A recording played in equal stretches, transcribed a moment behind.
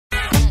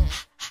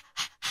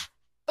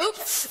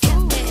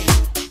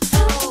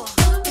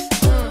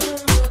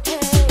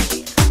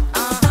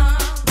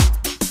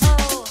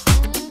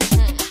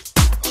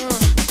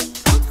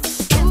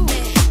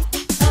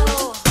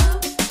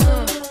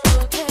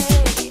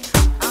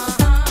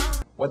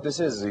What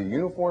this is a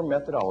uniform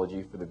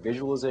methodology for the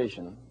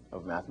visualization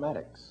of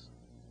mathematics.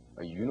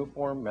 A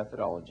uniform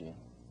methodology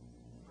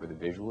for the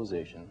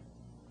visualization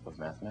of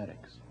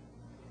mathematics.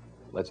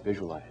 Let's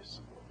visualize.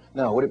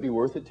 Now, would it be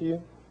worth it to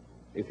you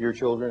if your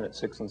children at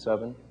 6 and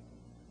 7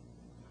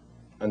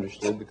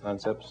 understood the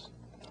concepts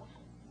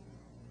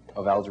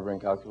of algebra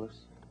and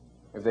calculus?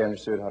 If they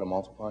understood how to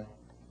multiply?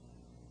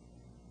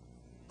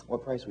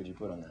 What price would you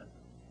put on that?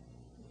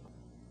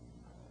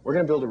 We're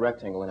going to build a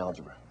rectangle in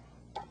algebra.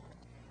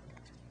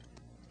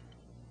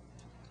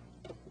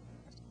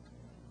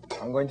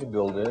 I'm going to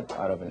build it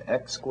out of an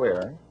x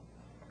squared,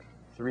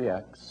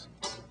 3x,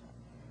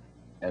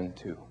 and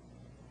 2.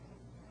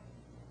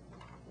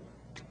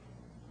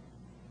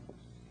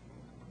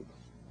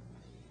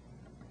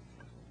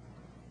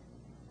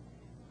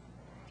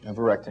 I have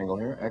a rectangle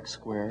here, x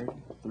squared,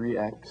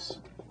 3x,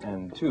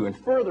 and 2. And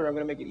further, I'm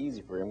going to make it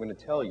easy for you. I'm going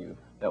to tell you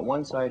that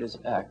one side is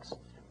x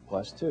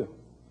plus 2.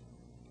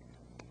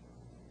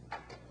 Can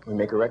we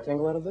make a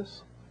rectangle out of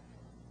this?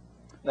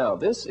 Now,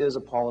 this is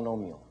a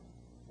polynomial.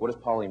 What does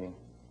poly mean?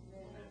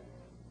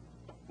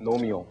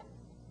 Nomial.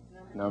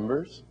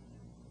 Numbers.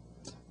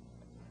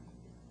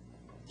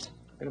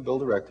 I'm going to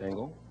build a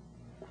rectangle.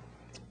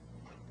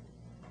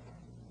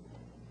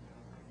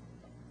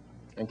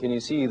 And can you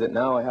see that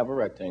now I have a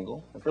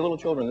rectangle? And for little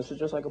children, this is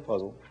just like a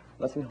puzzle.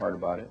 Nothing hard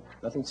about it.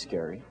 Nothing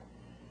scary.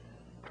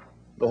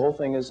 The whole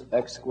thing is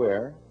x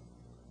squared,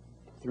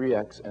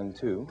 3x, and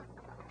 2.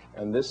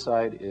 And this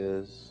side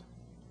is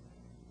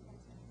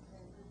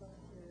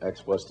x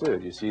plus 2.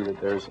 Do you see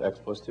that there's x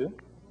plus 2?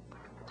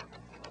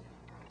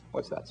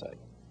 What's that side?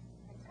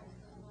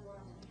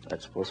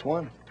 X plus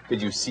 1.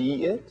 Could you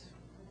see it?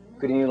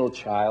 Could any little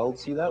child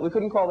see that? We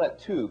couldn't call that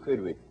 2,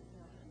 could we?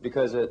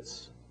 Because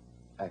it's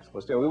x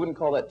plus 2. We wouldn't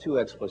call that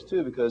 2x plus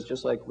 2 because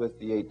just like with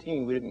the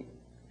 18, we didn't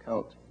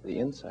count the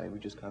inside. We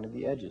just counted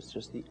the edges,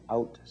 just the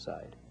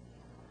outside.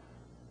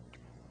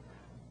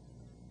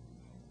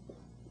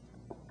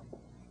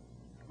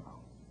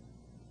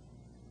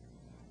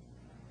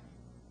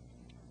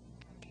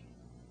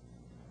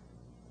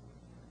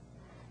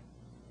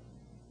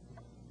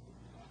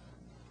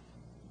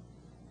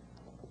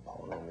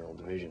 Polynomial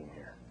division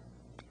here.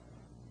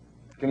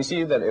 Can you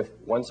see that if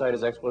one side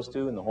is x plus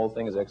 2 and the whole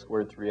thing is x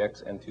squared,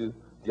 3x, and 2,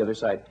 the other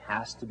side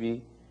has to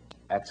be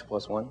x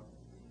plus 1?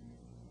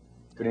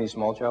 Could any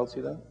small child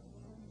see that?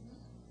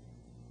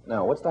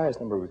 Now, what's the highest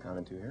number we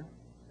counted to here?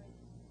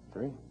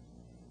 3.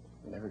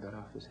 We never got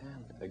off his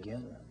hand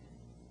again.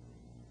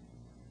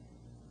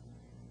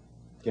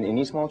 Can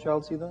any small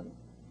child see that?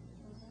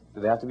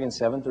 Do they have to be in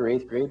 7th or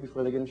 8th grade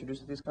before they get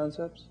introduced to these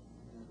concepts?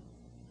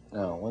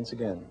 Now, once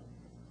again,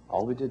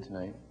 all we did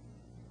tonight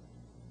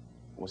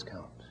was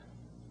count.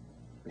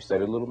 We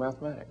studied a little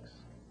mathematics.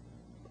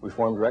 We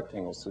formed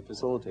rectangles to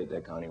facilitate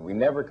that counting. We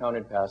never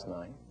counted past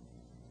 9.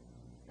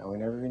 And we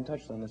never even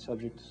touched on the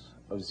subjects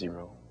of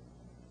 0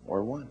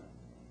 or 1.